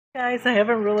Guys, I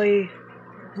haven't really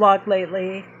vlogged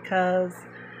lately because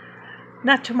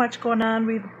not too much going on.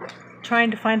 We're trying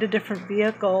to find a different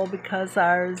vehicle because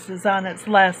ours is on its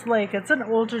last leg. It's an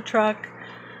older truck.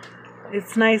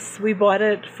 It's nice. We bought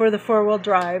it for the four-wheel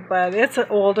drive, but it's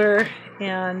older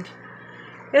and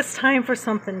it's time for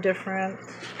something different.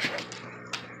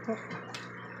 Oh,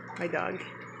 my dog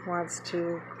wants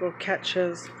to go catch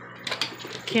his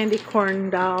candy corn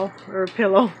doll or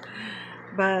pillow.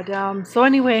 But so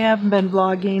anyway, I haven't been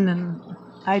vlogging and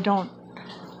I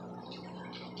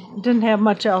didn't have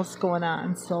much else going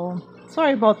on, so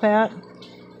sorry about that.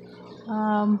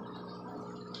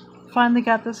 Finally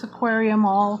got this aquarium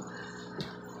all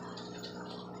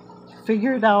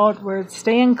figured out where it's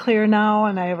staying clear now,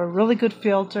 and I have a really good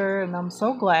filter, and I'm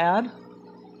so glad.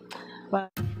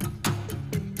 But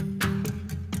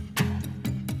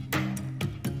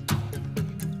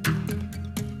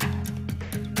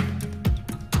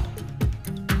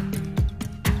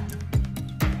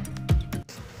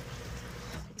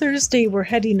Thursday, we're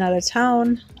heading out of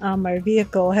town. Our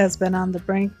vehicle has been on the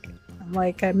brink,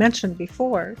 like I mentioned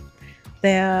before,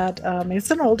 that it's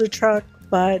an older truck,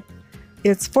 but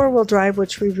it's four-wheel drive,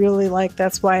 which we really like.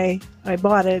 That's why I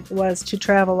bought it, was to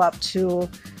travel up to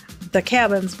the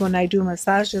cabins when I do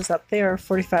massages up there,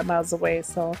 45 miles away.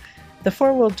 So the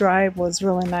four-wheel drive was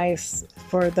really nice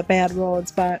for the bad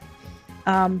roads, but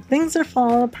things are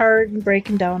falling apart and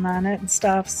breaking down on it and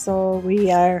stuff, so we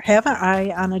have an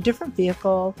eye on a different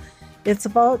vehicle. It's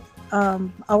about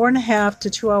hour and a half to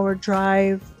 2 hour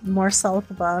drive more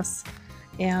south of us,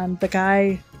 and the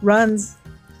guy runs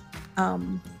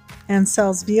and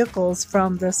sells vehicles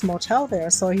from this motel there,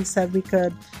 so he said we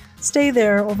could stay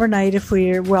there overnight if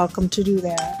we're welcome to do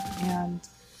that, and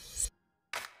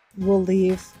we'll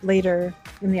leave later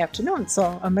in the afternoon.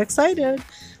 So I'm excited.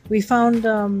 We found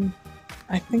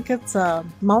I think it's a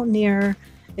Mountaineer.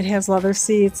 It has leather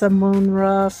seats, a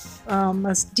moonroof, a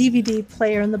DVD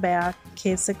player in the back in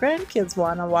case the grandkids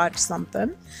want to watch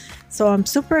something. So I'm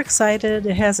super excited.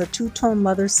 It has a two-tone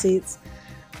leather seats,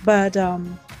 but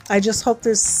I just hope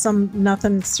there's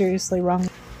nothing seriously wrong.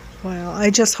 Well, I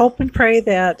just hope and pray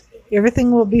that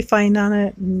everything will be fine on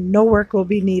it. No work will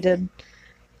be needed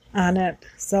on it.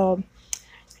 So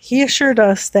he assured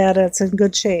us that it's in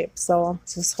good shape. So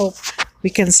just hope we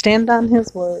can stand on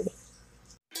his word.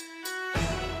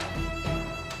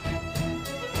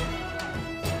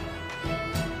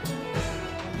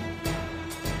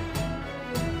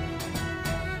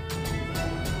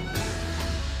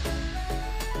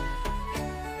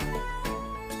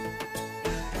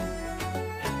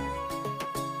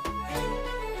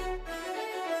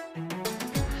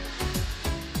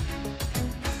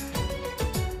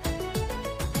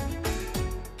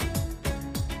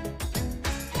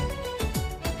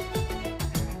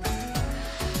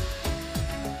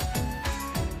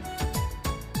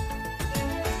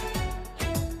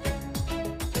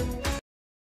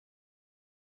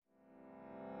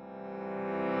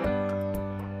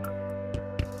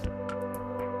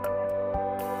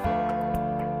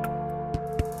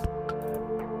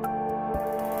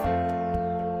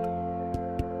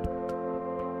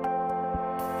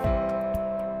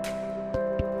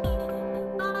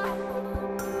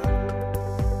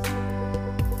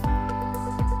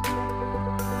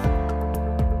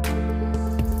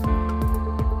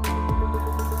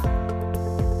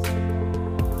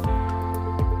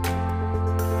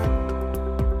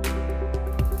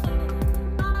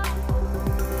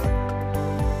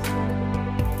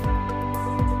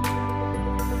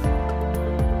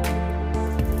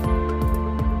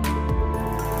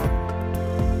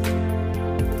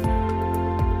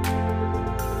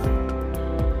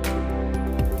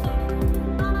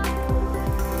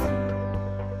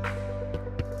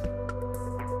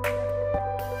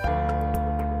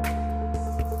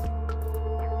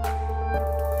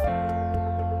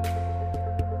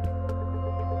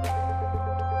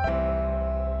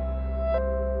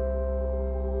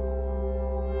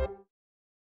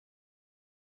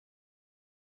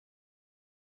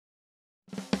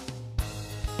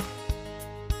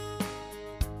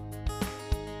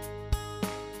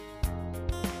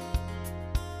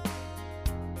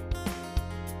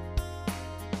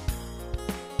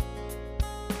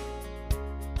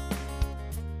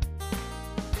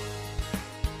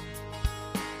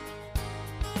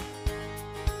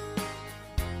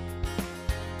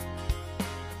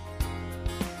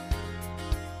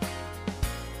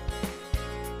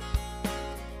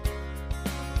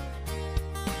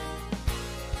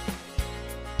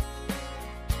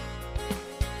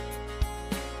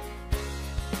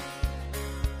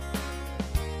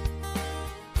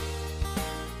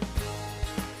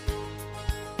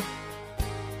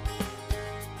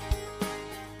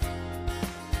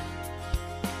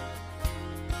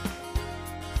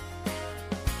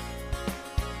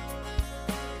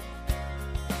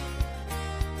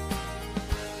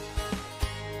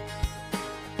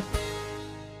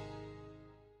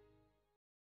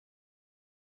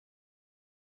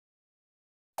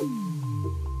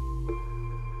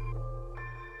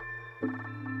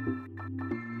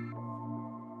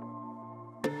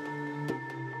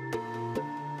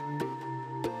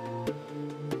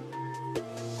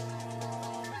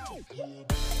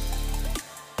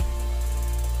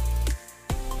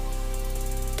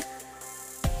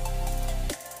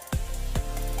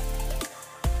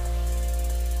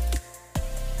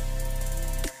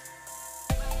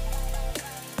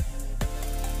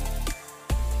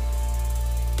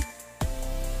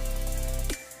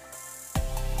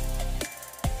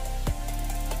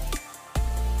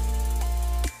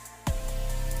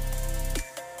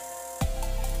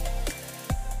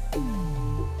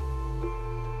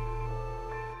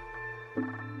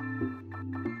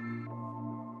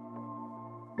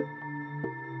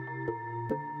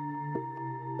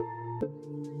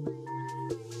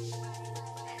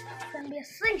 a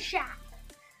slingshot.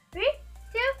 3,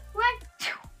 2,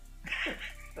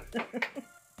 1.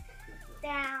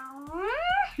 Down.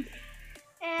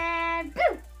 And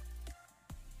boom.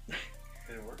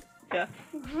 Did it work? Yeah.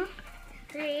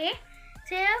 3,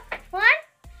 2, 1.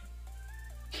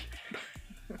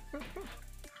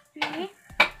 3.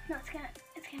 No,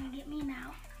 it's gonna get me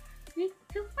now. 3,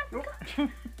 2, 1. Go.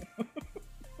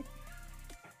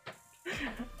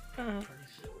 Pretty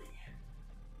silly.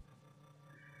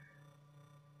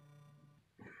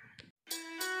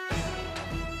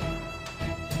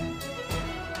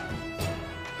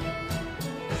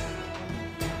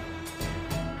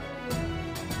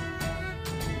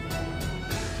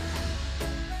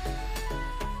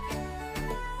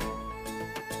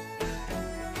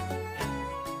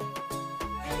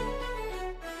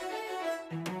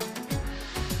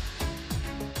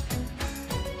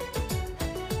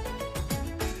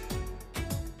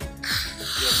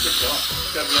 Yeah, keep going.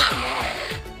 Gotta be up and down.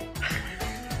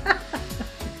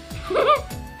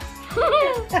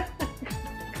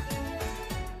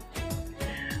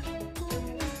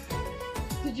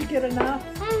 Did you get enough?